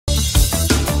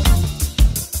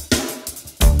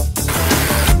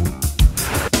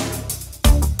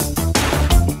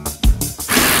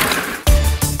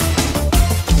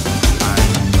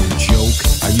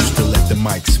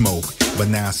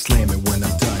and I slam it when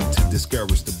I'm done to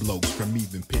discourage the blokes from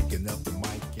even picking up the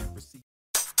mic and proceed.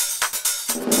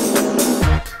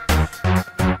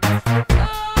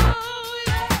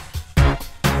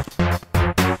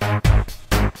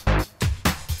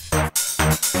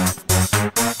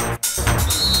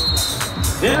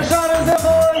 Der Start ist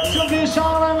erfolgt und wir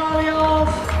schauen einmal hier auf.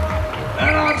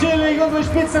 Natürlich unsere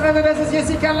Spitzenrennen, das ist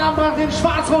Jessica Lambrach in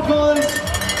Schwarz-Rot-Gold.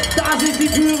 Das ist die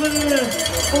Führende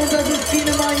und das ist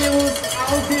Tine Majus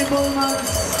aus dem Bollmanns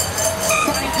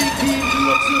Cycling-Team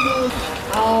Luxemburg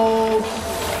auf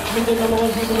mit der Nummer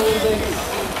 706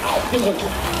 auf dem Rücken.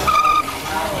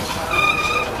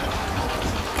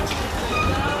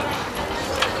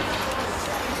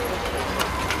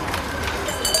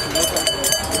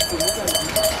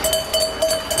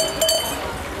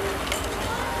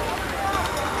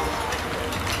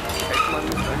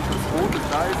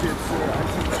 Da ist jetzt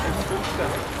Fünfter.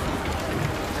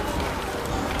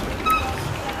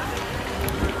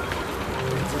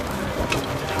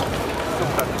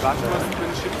 Warten wir, wenn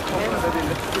ein Schiff kommt, oder den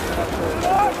letzten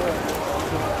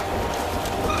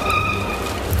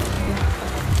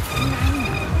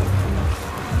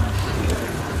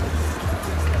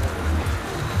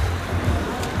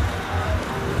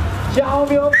Ja, und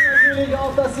wir hoffen natürlich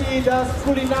auch, dass Sie das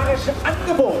kulinarische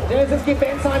Angebot der SSG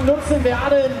Bensheim nutzen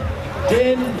werden,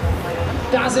 denn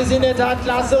das ist in der Tat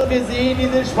klasse und wir sehen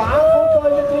diese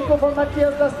schwarz-rot-goldene Trikot von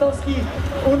Matthias Lastowski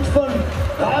und von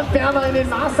Rolf Berner in den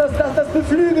Masters, das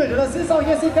beflügelt. Und das ist auch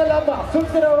Jessica Lambach,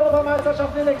 5. der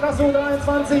Europameisterschaft in der Klasse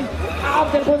U23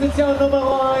 auf der Position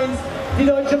Nummer 1, die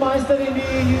deutsche Meisterin,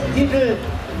 die Titel,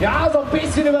 ja, so ein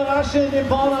bisschen überraschend im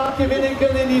Pornhard gewinnen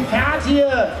können. Die fährt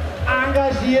hier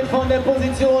engagiert von der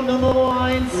Position Nummer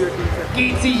 1,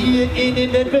 geht sie hier in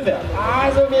den Wettbewerb.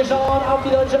 Also wir schauen auf die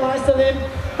deutsche Meisterin,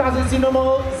 das ist die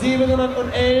Nummer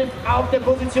 711 auf der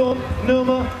Position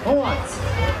Nummer 1.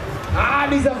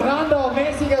 Lisa Brandau,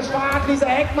 mäßiger Start, Lisa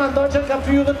Heckmann, Deutschland Cup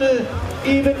Führende,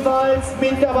 ebenfalls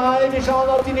mit dabei. Wir schauen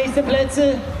auf die nächsten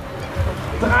Plätze,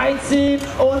 13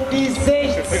 und die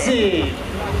 16.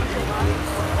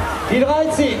 Die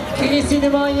 13, Christine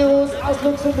Majos aus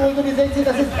Luxemburg und die 16,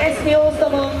 das ist Esme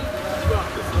Ostermann.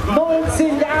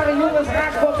 19 Jahre junges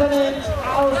Radsporttalent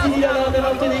aus den Niederlanden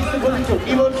auf der nächsten Position.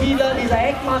 Yvonne Fiedler, Lisa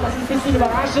Heckmann, das ist ein bisschen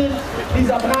überraschend.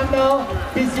 Lisa Brandau,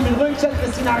 bisschen mit Rückstand.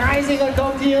 Christina Reisinger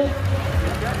kommt hier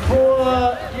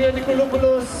vor hier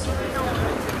Nikolopoulos.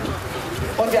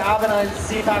 Und wir haben ein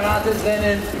separates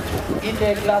Rennen in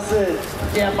der Klasse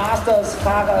der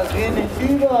Masters-Fahrerinnen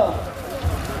über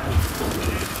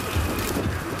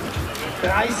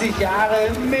 30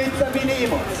 Jahre mit Sabine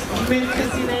Emons, mit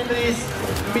Christine Endres,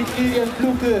 mit Lilian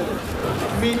Fluke,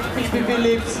 mit Bibi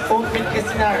Phillips und mit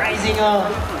Christina Reisinger.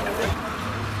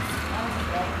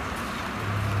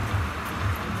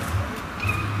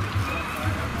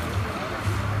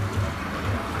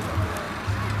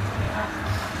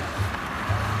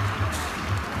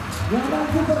 Ja, dann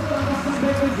Superstar, was von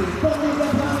Beckens ist. Doch nicht der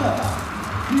Planer.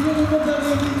 Die junge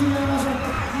Unternehmen, die hier noch 30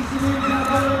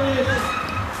 Jahre alt ist.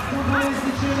 Doch ist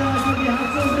nicht schöner, also die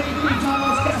hat so richtig mal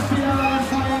aus Gaspinal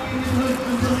Feiern in den Rücken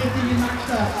und so richtig in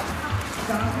Nackstadt.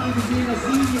 Da hat man gesehen, dass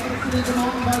sie die exzellente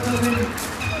Mountainbikerin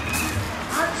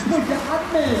Ansprüche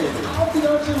anmeldet auf die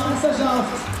deutsche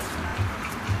Meisterschaft.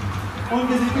 Und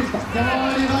wir sind gespannt.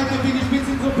 Jawohl, die weiterfähige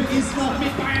Spitzengruppe ist noch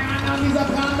mit beieinander an dieser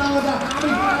Brandau. Da habe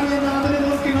ich gerade ihren Namen in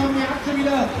den Mund genommen. Ihr habt schon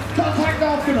wieder Kontakt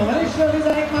aufgenommen. Ich stelle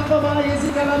Lisa Heckmann vorbei,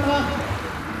 Jessica Lambrach.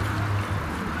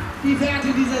 Die Werte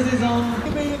dieser Saison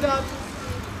gebildet hat.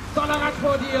 Toller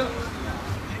Radsport hier.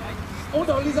 Und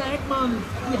auch Lisa Heckmann,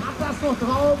 die hat das noch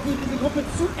drauf, für diese Gruppe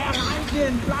zu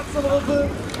erreichen. Platz Nummer 5.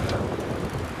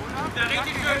 Ja,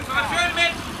 richtig schön, schön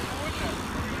mit.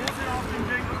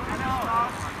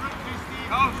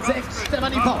 6,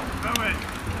 Stefanie Paul.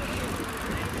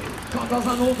 Kommt aus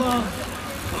Hannover.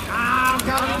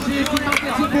 Karin Schiff, die macht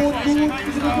jetzt den Boden gut.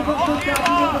 Diese Gruppe von Stuttgart, die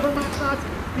Gruppe von Magstadt.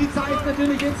 Die zeigt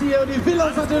natürlich jetzt hier und die will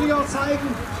uns natürlich auch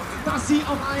zeigen, dass sie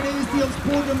auch eine ist, die aufs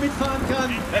Podium mitfahren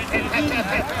kann. Das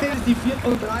ist die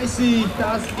 34,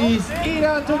 das ist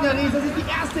Eda Antonia-Rees, das ist die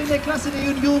erste in der Klasse der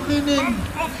Juniorinnen.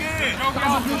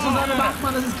 Das ist die Susanne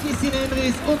Bachmann, das ist Christine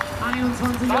Endres und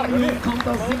 21 Jahre jung, kommt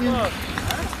aus Singen.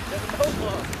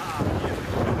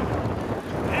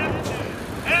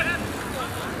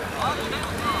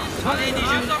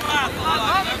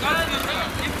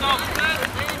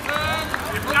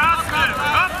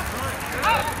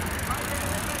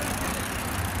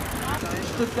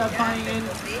 Stuttgart-Vaihingen.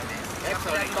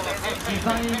 Die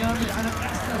Vaihinger mit einer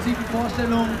exklusiven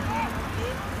Vorstellung.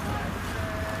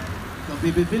 So,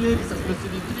 Bibi Phillips, das müsste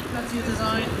die drittplatzierte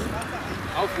sein.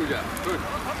 Auf, Julia. Schön.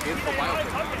 Geht vorbei auf den.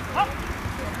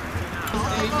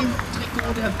 im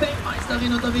Trikot der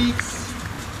Weltmeisterin unterwegs.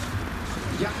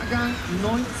 Jahrgang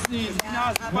 19.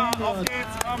 Ja, super, auf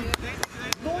geht's, komm.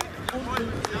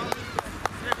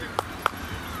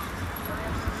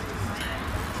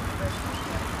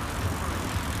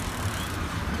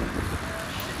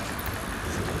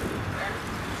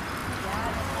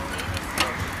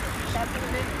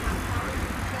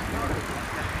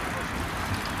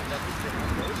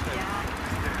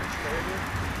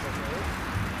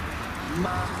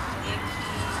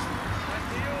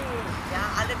 Ja,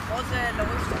 alle Crosse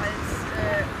läuft als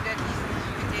mit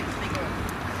dem Trikot.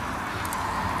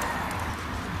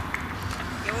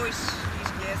 Jo, ich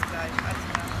gehe jetzt gleich. Alles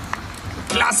klar.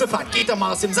 Klasse Fahrt, geht doch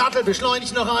mal aus dem Sattel,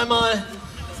 beschleunigt noch einmal.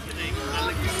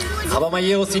 Aber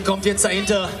Majeros, die kommt jetzt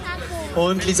dahinter.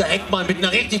 Und Lisa Heckmann mit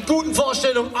einer richtig guten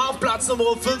Vorstellung auf Platz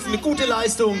Nummer 5. Eine gute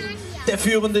Leistung der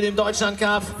Führenden im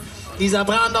Deutschlandcup. Lisa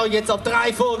Brandau jetzt auf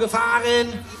 3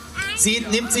 vorgefahren. Sie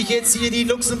nimmt sich jetzt hier die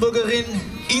Luxemburgerin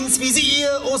ins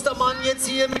Visier. Ostermann jetzt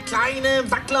hier mit kleinem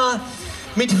Wackler,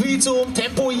 mit hütendem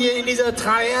Tempo hier in dieser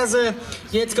Traverse.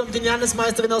 Jetzt kommt die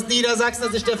Landesmeisterin aus Niedersachsen,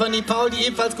 das ist Stefanie Paul, die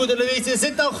ebenfalls gut unterwegs ist. Es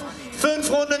sind noch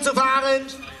 5 Runden zu fahren.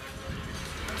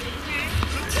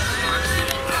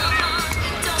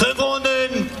 5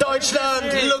 Runden,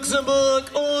 Deutschland, Luxemburg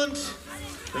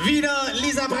und wieder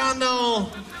Lisa Brandau.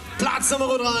 Platz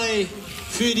Nummer 3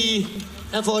 für die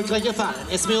erfolgreiche Fahrerin.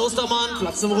 Esme Ostermann,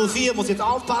 Platz Nummer 4, muss jetzt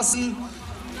aufpassen.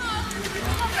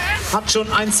 Hat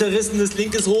schon ein zerrissenes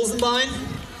linkes Hosenbein.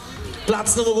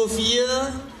 Platz Nummer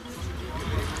 4.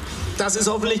 Das ist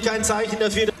hoffentlich kein Zeichen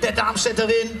dafür. Der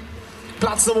Darmstädterin.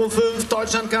 Platz Nummer 5,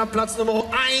 Deutschlandcup, Platz Nummer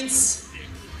 1.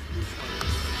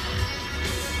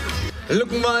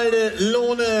 Luckenwalde,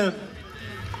 Lohne.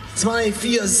 2,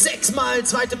 4, 6 Mal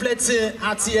zweite Plätze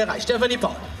hat sie erreicht. Stefanie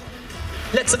Paul.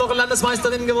 Letzte Woche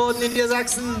Landesmeisterin geworden in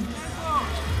Niedersachsen.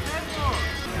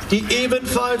 Die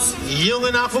ebenfalls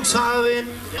junge Nachwuchsfahrerin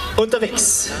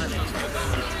unterwegs.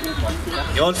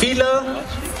 Jon Fiedler.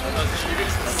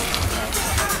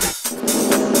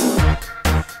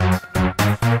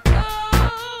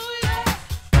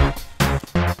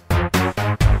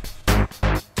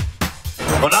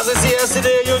 Und das ist die erste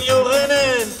der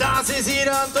Juniorinnen. Das ist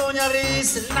Ida Antonia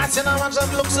Ries,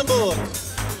 Nationalmannschaft Luxemburg.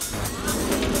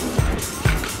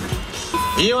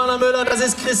 Johanna Müller, das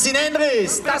ist Christine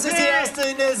Endres. Das ist die erste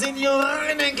in der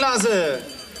Seniorinnenklasse.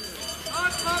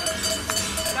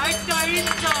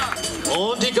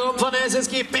 Und die kommt von der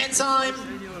SSG Bensheim.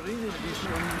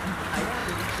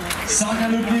 Sonja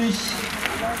Ludwig.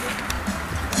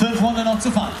 5 Runden noch zu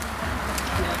fahren.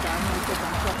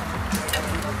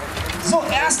 So,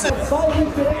 erste. Im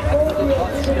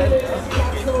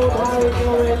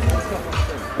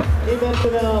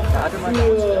Wettbewerb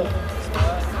für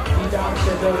die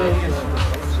Darmstädterin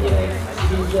direkt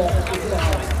diese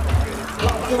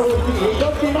Platz Nummer 4. Ich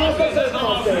glaube, die Meisterschaft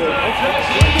aufstellen.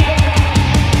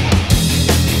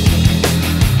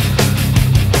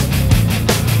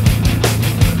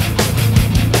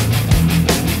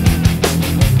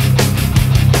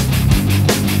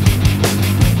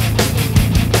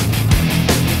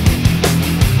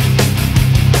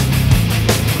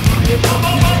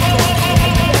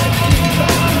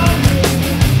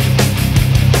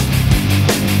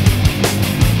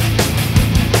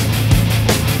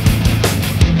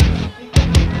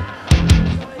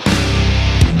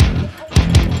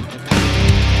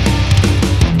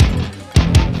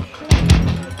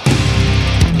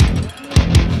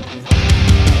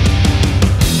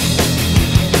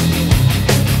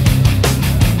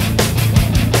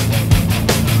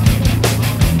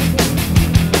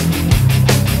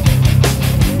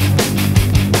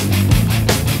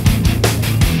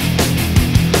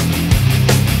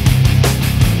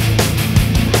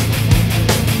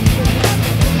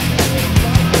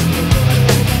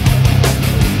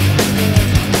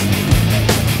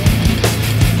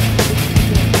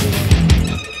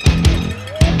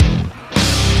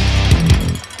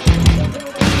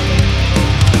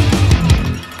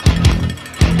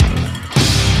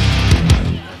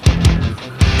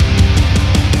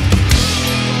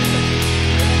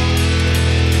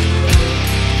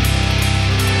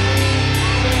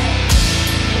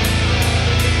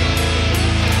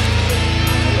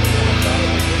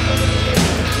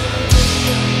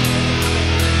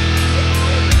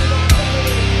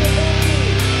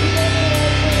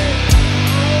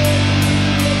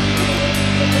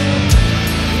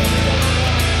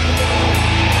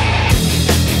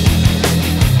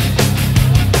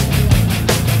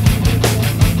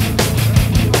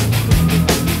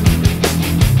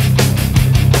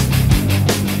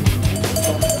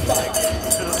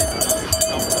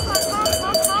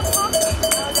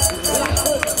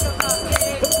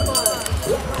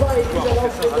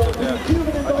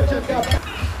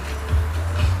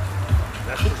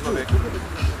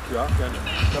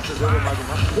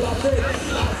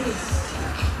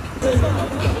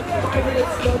 Beide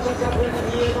letzten Deutschland-Cup-Rennen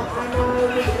hier noch einmal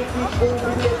mit richtig hoch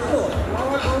wie jetzt so.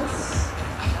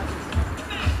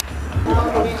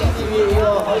 Die wir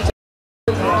hier heute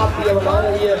haben, die aber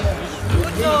leider hier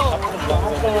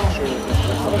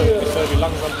wie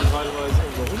langsam die teilweise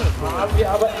haben wir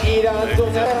aber Eder so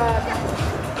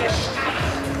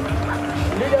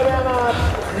Lüderberger,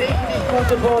 richtig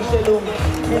gute Vorstellung.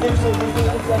 Hier nimmt sich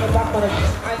seine Backmann. Das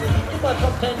ist eine, die immer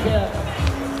Top 10 fährt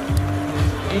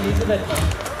in diesem Rennen.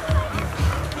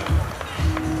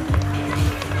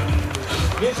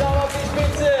 Wir schauen auf die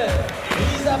Spitze.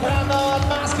 Lisa Brander hat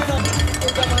Maß genommen.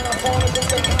 Und dann mal nach vorne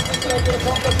kommt der 20. Der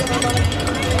kommt das schon einmal nicht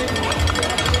gesehen. Der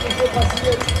hat nicht so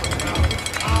passiert.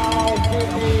 Auf den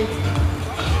Weg.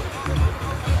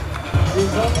 Wir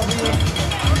schauen auf die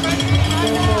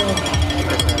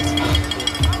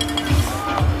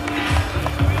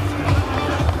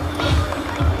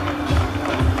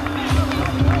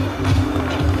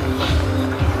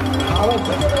aber es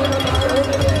sind immer noch eine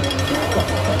Runde der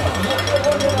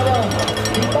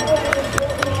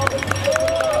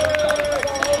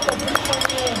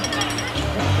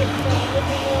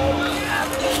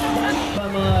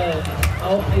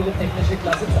auch ihre technische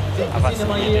Klasse zeigt. Christine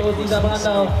Majero, Lisa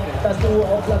Brander, das Duo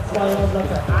auf Platz 2 und auf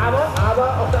Platz 3. Aber,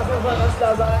 auch das muss man ganz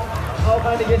klar sagen, auch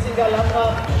eine Jessica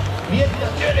Landgraf wird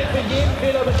natürlich für jeden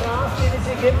Fehler bestraft, den es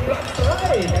hier gibt. Platz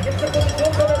 3, da gibt es eine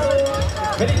Positionsverbesserung,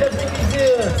 wenn ich das richtig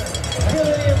sehe. Für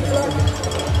den Platz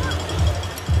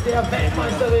der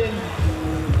Weltmeisterin.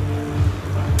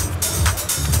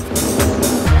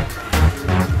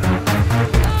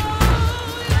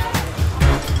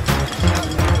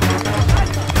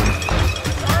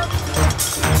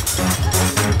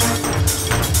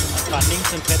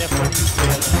 Links und der von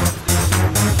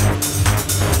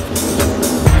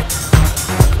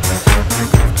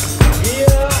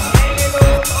Wir hängen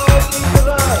auf die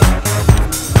 3.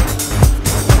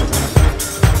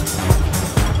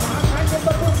 Scheint jetzt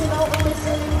auch ein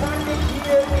bisschen die Taktik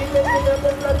hier in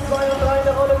den Platz 2 und 3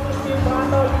 eine Rolle zu spielen.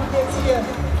 Brandau liegt jetzt hier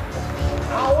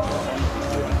auf.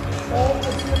 Und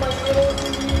es ist immer hier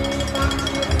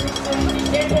die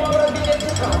Tempo, aber wie jetzt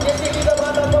ist es. Jetzt geht dieser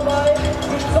Brandau vorbei.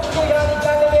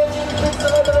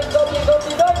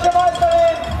 Die deutsche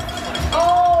Meisterin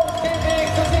auf dem Weg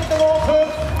zur 7. Woche.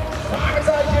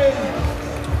 Fragezeichen.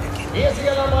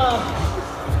 Jessica Landgraf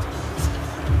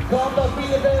kommt aus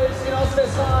Bielefeld in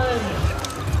Ostwestfalen.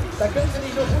 Da können sie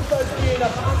nicht nur Fußball spielen, da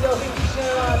fahren sie auch richtig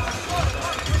schnell Rad.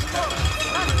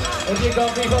 Und hier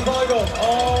kommt die Verfolgung.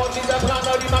 Oh, und dieser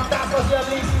Brandau, die macht das, was ihr am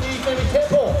liebsten liegt, nämlich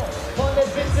Tempo von der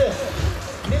Spitze.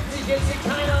 Nimmt sich jetzt hier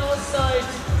keine Auszeit,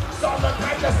 sondern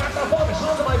treibt das Rad nach vorne.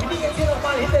 Schauen Sie mal, wir liegen jetzt hier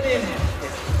nochmal hinter dem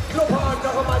Clubhaken,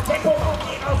 noch einmal Deckung,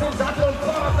 geht aus dem Sattel und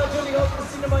fordert natürlich aus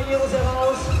Christine Majeros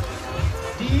heraus.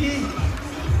 Die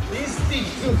ist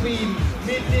nicht zufrieden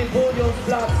mit dem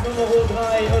Podiumsplatz Nummer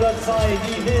 3 oder 2.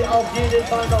 Die will auf jeden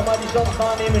Fall nochmal die Chance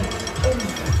wahrnehmen, um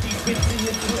die Spitze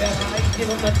hier zu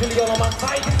erreichen und natürlich auch nochmal ein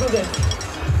Zeichen zu setzen.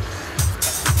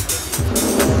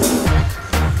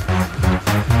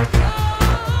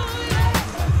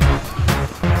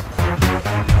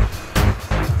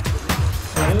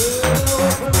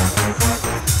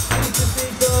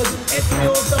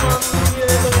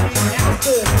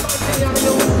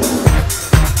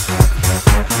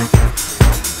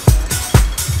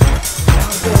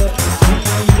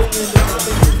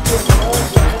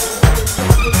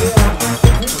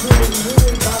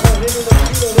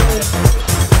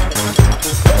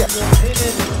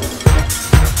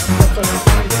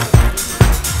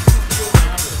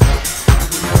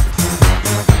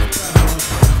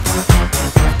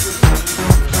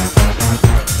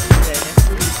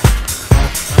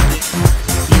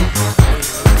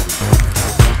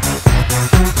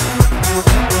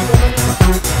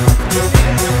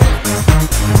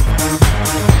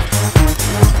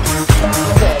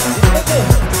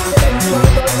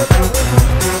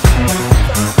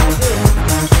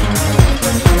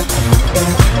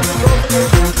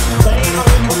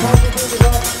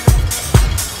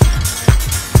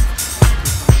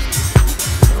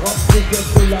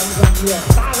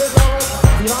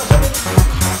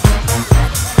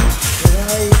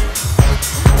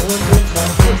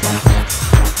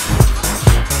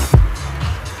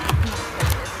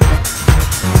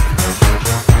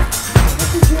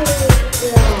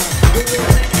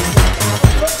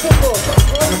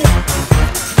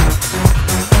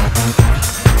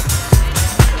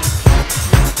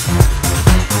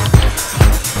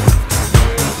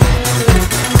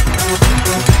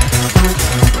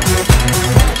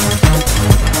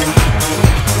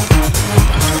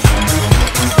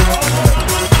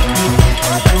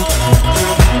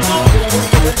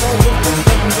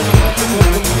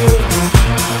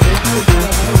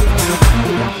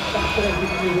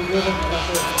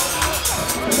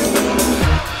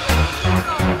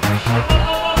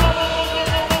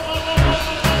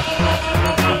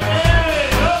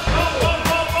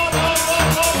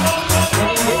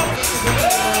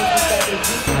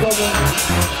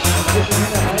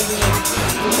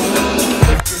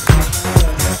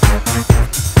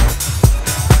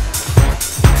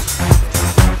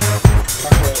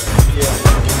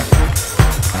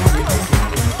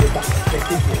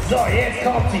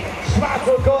 schwarz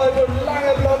und gold und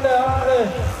lange blonde Haare.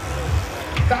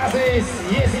 Das ist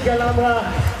Jessica Lambra,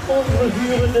 unsere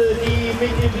Führende, die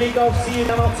mit dem Blick aufs Ziel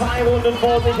noch 2 Runden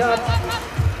vor sich hat.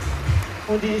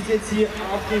 Und die ist jetzt hier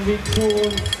auf dem Weg zu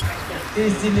uns.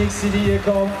 Ist die nächste, die hier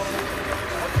kommt.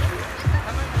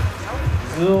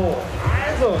 So,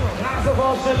 also,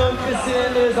 Klassevorstellung. Christine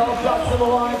Ende ist auf Platz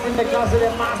Nummer 1 in der Klasse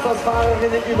der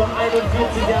Mastersfahrerinnen über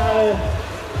 41 Jahre.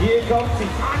 Hier kommt sie,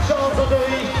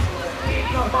 Fahrschauungsunterricht.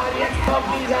 Geht nochmal, jetzt kommt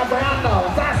Lisa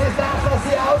Brandau. Das ist das, was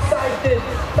sie auszeichnet.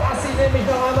 Dass sie nämlich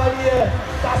noch einmal hier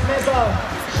das Messer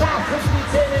scharf zwischen die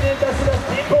Zähne nimmt, dass sie das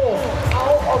Tempo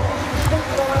auch auf diesen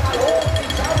Stücken noch einmal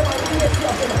hochzieht. Schaut mal, wie jetzt hier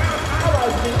auf dem Rad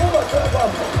arbeitet, den Oberkörper,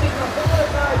 sich nach vorne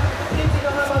treibt, dreht sich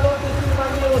noch einmal Leute zu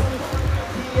Manius,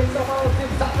 die jetzt nochmal aus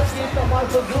dem Sattel geht, nochmal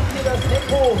versucht hier das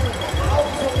Tempo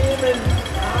aufzunehmen,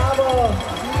 aber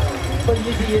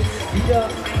verliert sie jetzt wieder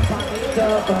ein paar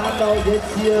Meter. Brandau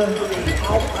jetzt hier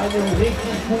auf einem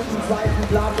richtig guten zweiten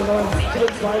Platz oder einem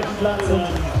sicheren zweiten Platz.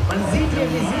 Und man sieht hier,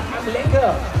 wie sie am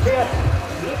Lenker fährt.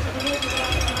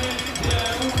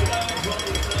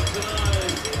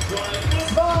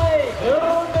 2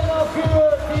 Runden noch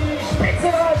für die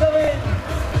Spitzenreiterin.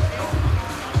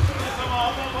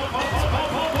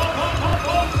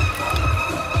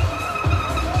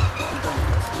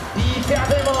 Die fährt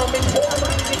immer mit hohem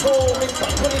Risiko, mit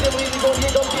kontrolliertem Risiko.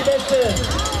 Hier kommt die beste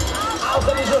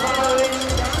ausländische Fahrerin.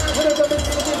 Wieder so ein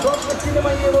bisschen mit dem Kopf, mit Cinema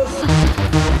Heroes.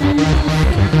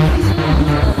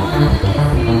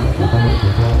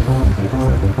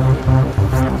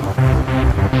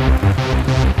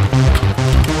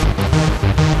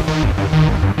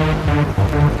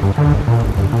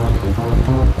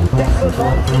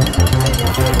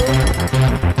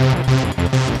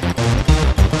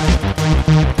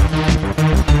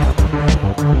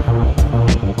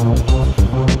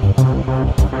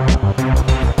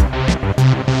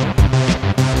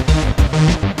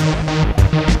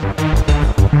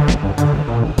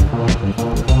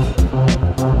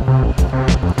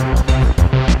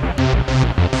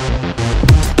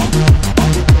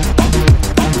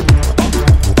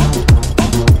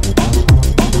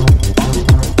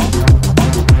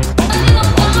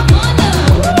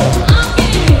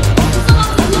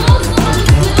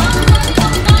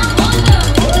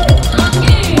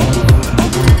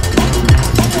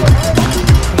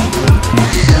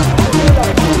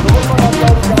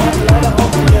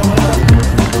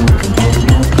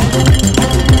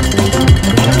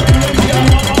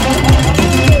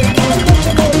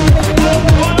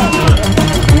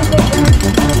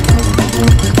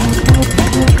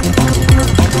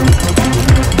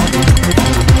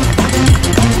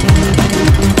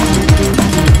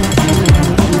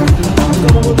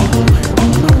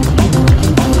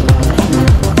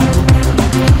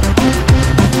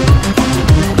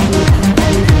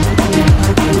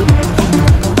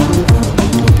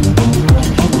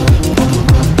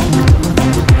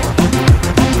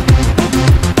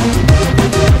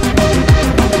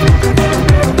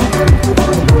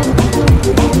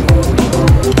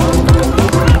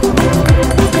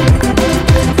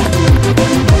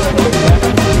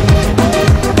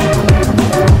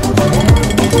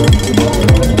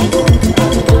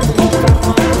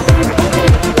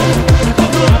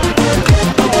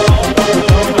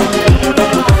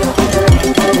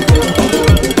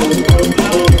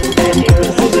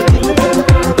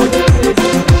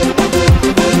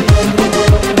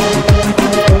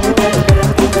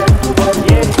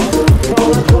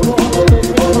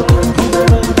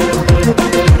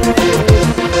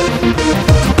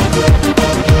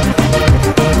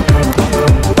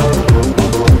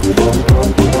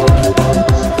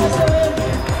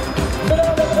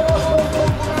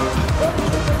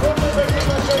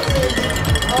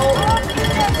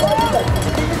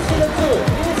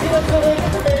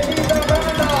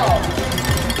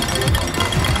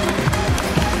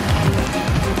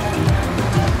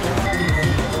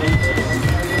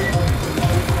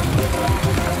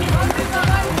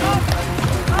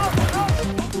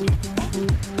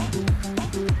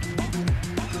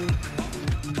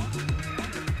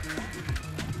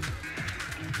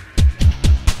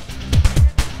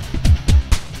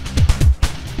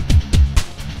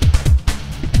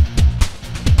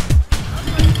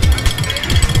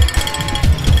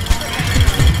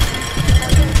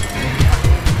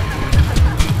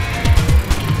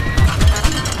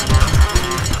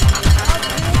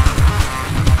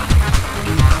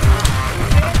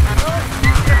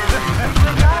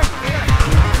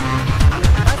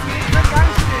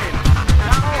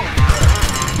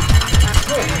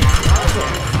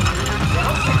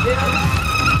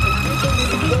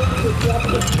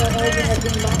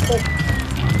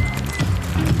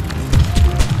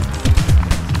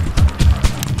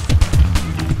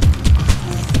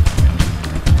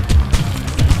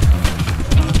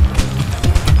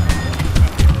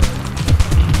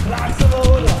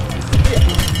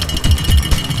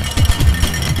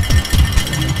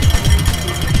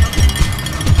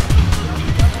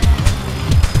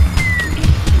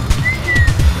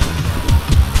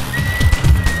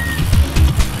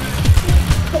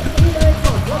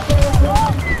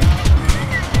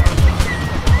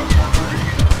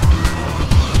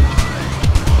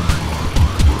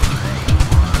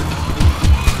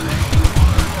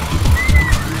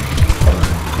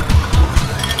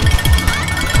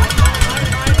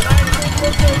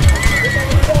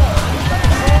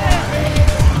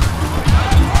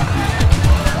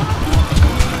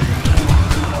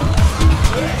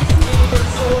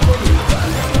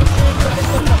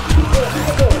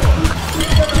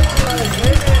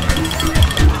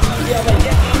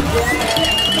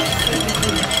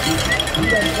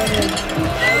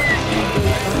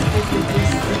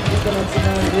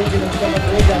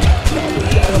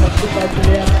 Stück weit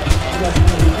gelehrt, wie das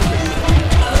möglich ist.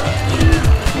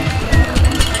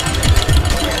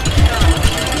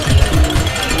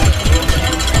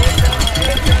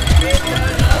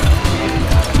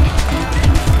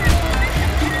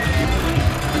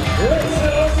 Letzte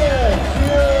Runde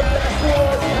für das Duo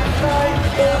Bensheim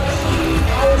und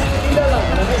aus den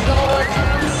Niederlanden. Das ist Laura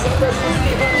Tanz und das ist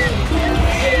Stefanie.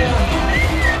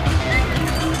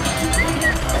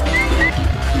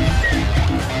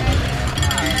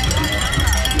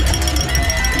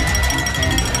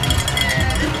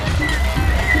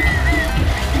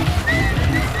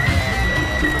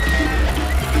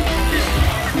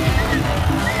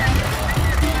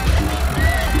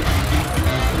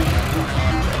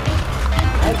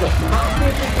 Also,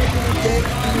 maßgeblich Definition,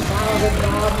 die Fahrerinnen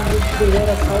haben, nicht gehört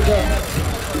das Alter,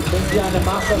 wenn sie eine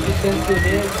Masterlizenz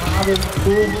gewählt haben,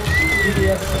 so wie die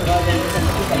ersten 3 Rennen.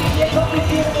 Hier kommt die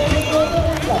Tiere in die Runde.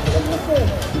 Das ist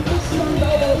eine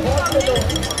saubere Vorstellung.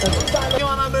 Das ist eine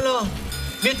Johanna Müller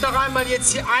wird noch einmal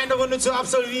jetzt hier eine Runde zu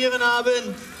absolvieren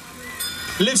haben.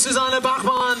 Liv Susanne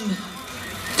Bachmann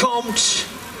kommt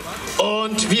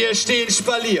und wir stehen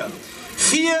Spalier.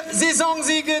 4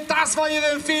 Saisonsiege, das war ihre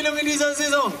Empfehlung in dieser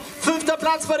Saison. 5.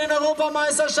 Platz bei den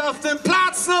Europameisterschaften,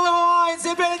 Platz Nummer 1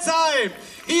 in Bensheim.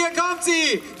 Hier kommt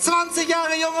sie, 20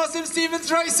 Jahre jung aus dem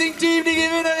Stevens Racing Team. Die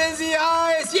Gewinnerin, sie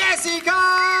heißt Jessica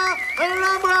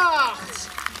Lambracht.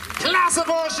 Klasse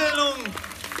Vorstellung.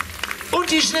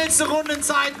 Und die schnellste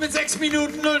Rundenzeit mit 6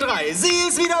 Minuten 03. Sie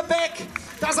ist wieder back.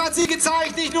 Das hat sie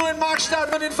gezeigt, nicht nur in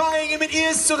Markstadt und in Vaihingen. Mit ihr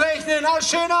ist zu rechnen. Aus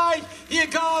Schönheit, hier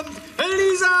kommt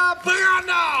Lisa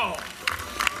Brandau.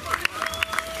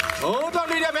 Und auch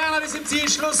Lydia Bernhard ist im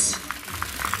Zielschluss.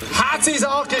 Hat sie es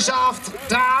auch geschafft.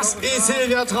 Das ist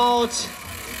Silvia Traut.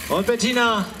 Und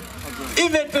Bettina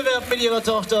im Wettbewerb mit ihrer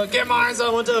Tochter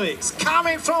gemeinsam unterwegs.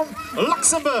 Coming from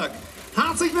Luxemburg.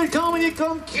 Herzlich willkommen, hier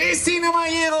kommt Christine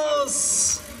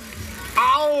Majeros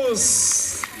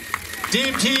aus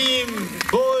dem Team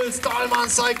Bulls Dahlmann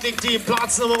Cycling Team,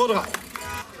 Platz Nummer 3.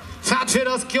 Fährt für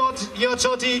das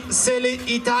Giorgiotti Selle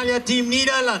Italia Team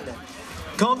Niederlande.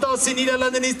 Kommt aus den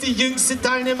Niederlanden, ist die jüngste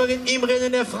Teilnehmerin im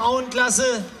Rennen der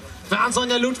Frauenklasse. Während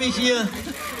Sonja Ludwig hier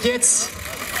jetzt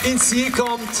ins Ziel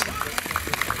kommt.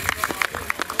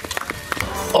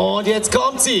 Und jetzt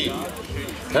kommt sie.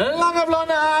 Lange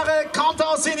blonde Haare, kommt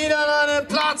aus den Niederlanden,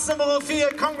 Platz Nummer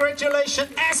 4. Congratulations,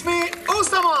 Esme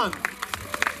Ostermann.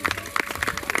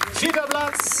 4.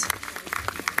 Platz.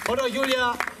 Und auch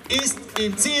Julia ist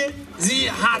im Ziel.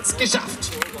 Sie hat's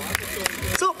geschafft.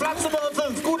 So, Platz Nummer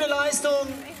 5. Gute Leistung.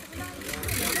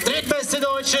 Drittbeste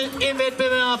Deutsche im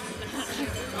Wettbewerb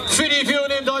für die Führung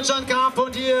im Deutschland Cup.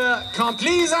 Und hier kommt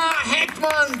Lisa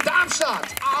Heckmann, Darmstadt,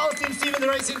 aus dem Stevens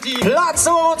Racing Team. Platz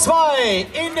Nummer 2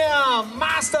 in der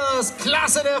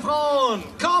Masters-Klasse der Frauen.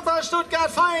 Kommt aus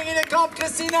Stuttgart-Vaihingen, kommt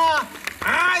Christina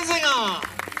Reisinger.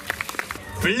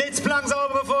 Blitzblank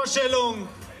saubere Vorstellung.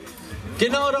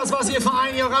 Genau das, was ihr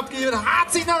Verein hier auch abgegeben hat,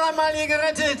 hat sich noch einmal hier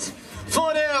gerettet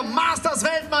vor der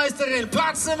Masters-Weltmeisterin.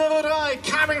 Platz Nummer 3,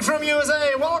 coming from USA.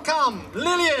 Welcome,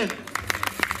 Lillian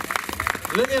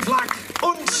Flack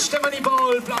und Stefanie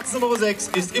Paul. Platz Nummer 6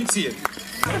 ist im Ziel.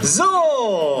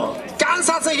 So, ganz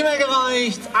hat es nicht mehr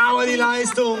gereicht, aber die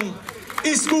Leistung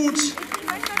ist gut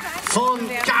von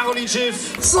Caroline Schiff.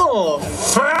 So,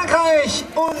 Frankreich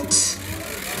und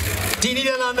die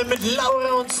Niederlande mit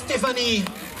Laura und Stefanie.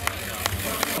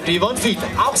 Die Yvonne Fiedler,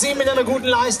 auch sie mit einer guten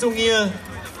Leistung hier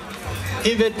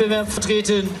im Wettbewerb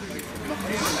vertreten.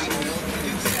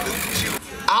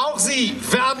 Auch sie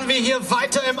werden wir hier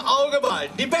weiter im Auge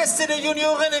behalten. Die beste der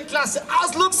Juniorinnenklasse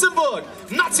aus Luxemburg,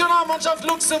 Nationalmannschaft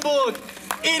Luxemburg,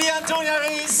 Edi Antonia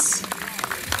Ries.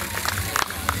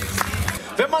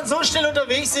 Wenn man so schnell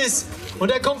unterwegs ist und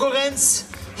der Konkurrenz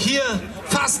hier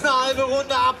fast eine halbe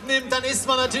Runde abnimmt, dann ist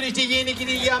man natürlich diejenige,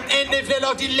 die hier am Ende vielleicht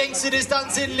auch die längste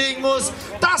Distanz hinlegen muss.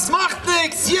 Das macht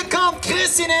nichts. Hier kommt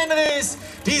Christine Henrys,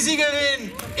 die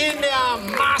Siegerin in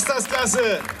der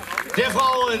Mastersklasse der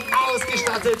Frauen,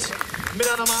 ausgestattet mit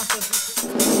einer Mastersklasse.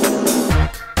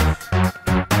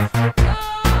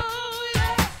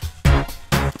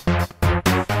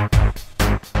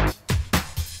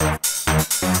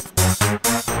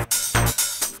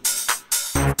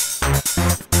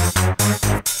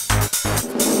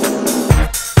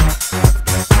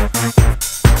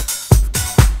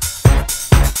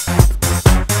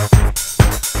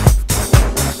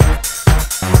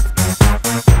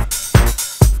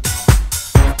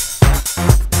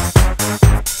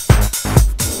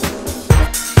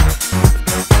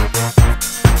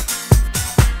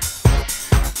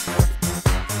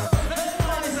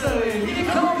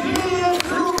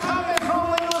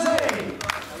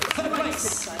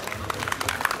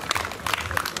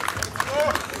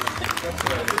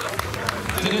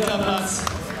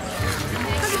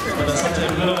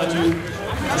 der Müller natürlich,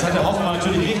 das hat der Hoffmann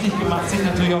natürlich richtig gemacht, sich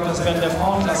natürlich auch das Rennen der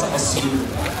Frauenklasse auszusuchen.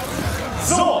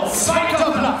 So,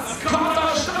 zweiter Platz, kommt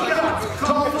aus Stuttgart,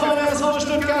 kommt von der SV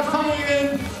Stuttgart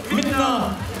Frauen mit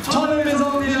einer tollen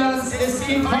Besonderheit. Es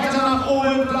geht weiter nach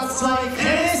oben, Platz 2,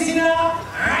 Christina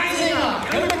Reisinger.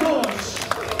 Glückwunsch!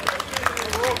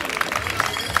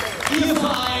 Ihr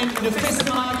Verein, eine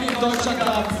feste Marke in Deutschland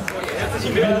hat,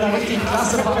 mit einer richtig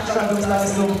klasse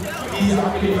Veranstaltungsleistung, die sie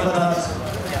abgeliefert hat.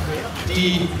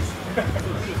 Die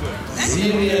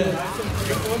Serie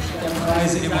der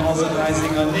Preise im Hause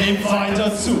Reisinger nimmt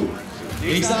weiter zu.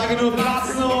 Ich sage nur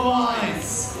Platz Nummer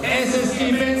 1.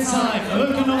 SSG Bensheim,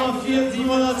 Rücke Nummer 4,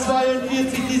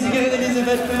 742, die Siegerin in diesem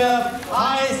Wettbewerb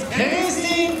heißt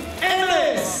Christine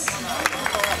Ellis.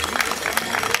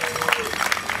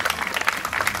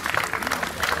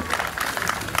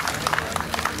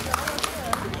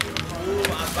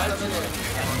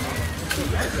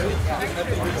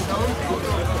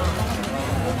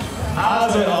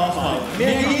 Also nochmal,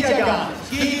 mehr geht ja gar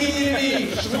nicht.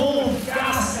 GGEW, Strom,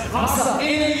 Gas, Wasser,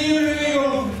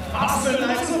 Energiebewegung, was für ein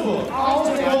Leistungssport.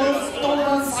 Ausbildungs-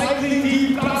 und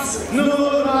Cycling, Platz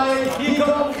Nummer 3. Hier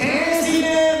kommt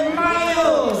Christine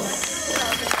Marius.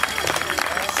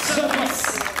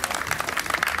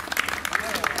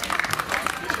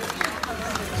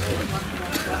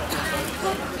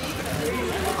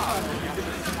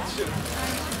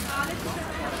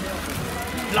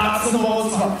 Platz Nummer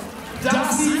 2.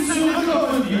 Dass sie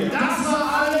zurückkommen wird, das war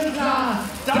allen klar.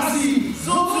 Dass sie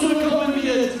so zurückkommen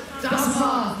wird, das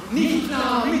war nicht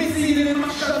klar. Mit sie in den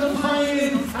Maßstab und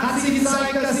Feilen hat sie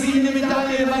gezeigt, dass sie eine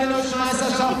Medaille bei der Deutschen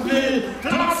Meisterschaft will.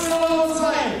 Platz Nummer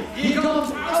 2. Hier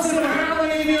kommt aus dem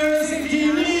Rennen University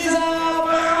Lisa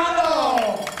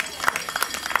Brando.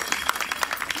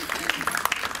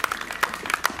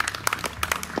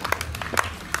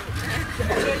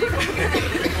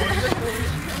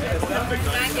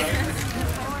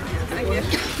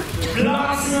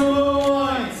 Platz Nummer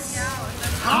 1.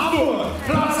 Hamburg,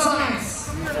 Platz 1.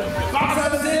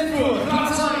 Wasser-Senfurt,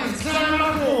 Platz 1.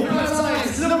 Kleinmachro, Platz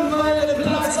 1. Luckenwalde,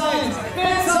 Platz 1.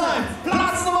 Bensheim,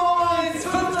 Platz Nummer 1.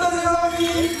 5. Saison.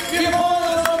 Wir freuen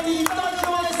uns auf die Deutsche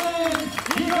Meisterin.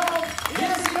 Hier kommt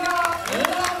Jessica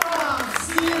Lammer.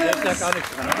 Der ist ja gar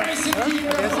nichts dran.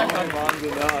 Der ist ja kein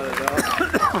Wahnsinn, ja, Alter.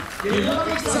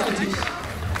 Gleichzeitig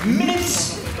mit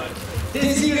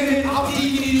den Siegerin auf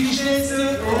die schnellste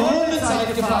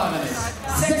Rundezeit gefahren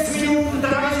ist. 6 Minuten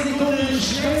 30 Sekunden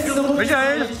schnellste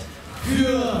Rundezeit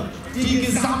für die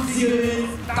Gesamtsiegerin.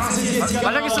 Das ist jetzt hier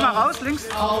Walter, gehst du mal raus, links?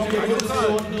 auf der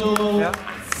Position. Ja.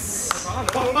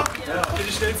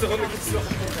 Die schnellste Runde gibt es noch.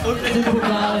 Und den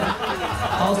Pokal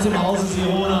aus dem Hause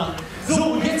Sirona. So,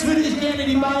 und jetzt würde ich gerne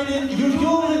die beiden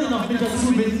Juniorinnen noch mit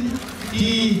dazu bitten,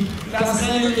 die das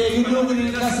Rennen der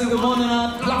Juniorinnenklasse gewonnen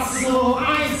hat. Platz Nummer 1,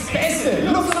 beste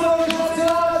luxemburgische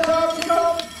Nationalmannschaft,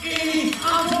 die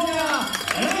Antonia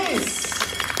Rees.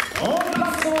 Und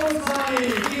Platz Nummer 2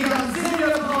 geht an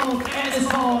Silvia Frauen,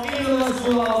 NSV, ebenfalls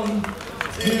vor Augen.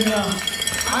 Silvia,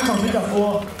 einfach mit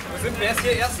davor. Wer ist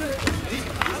hier Erste?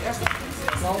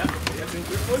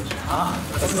 Ach,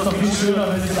 das ist doch viel schöner,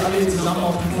 wenn sich alle hier zusammen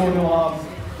auf dem Foto haben.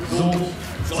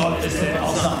 So soll es denn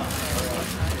auch sein.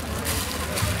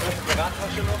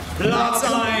 Platz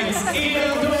 1,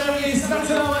 Edeltueris,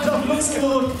 Nationalmannschaft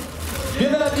Luxemburg.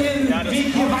 Wir werden den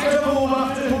Weg hier weiter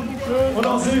beobachten. Und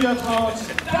auch Silvia Traut.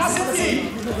 Das sind sie!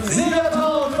 Silvia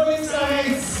Traut von links nach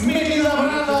rechts mit Lisa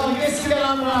Brandau, Jessica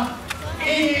Lammer,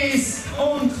 Elis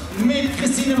und mit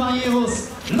Christine Barreros,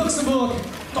 Luxemburg,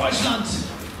 Deutschland.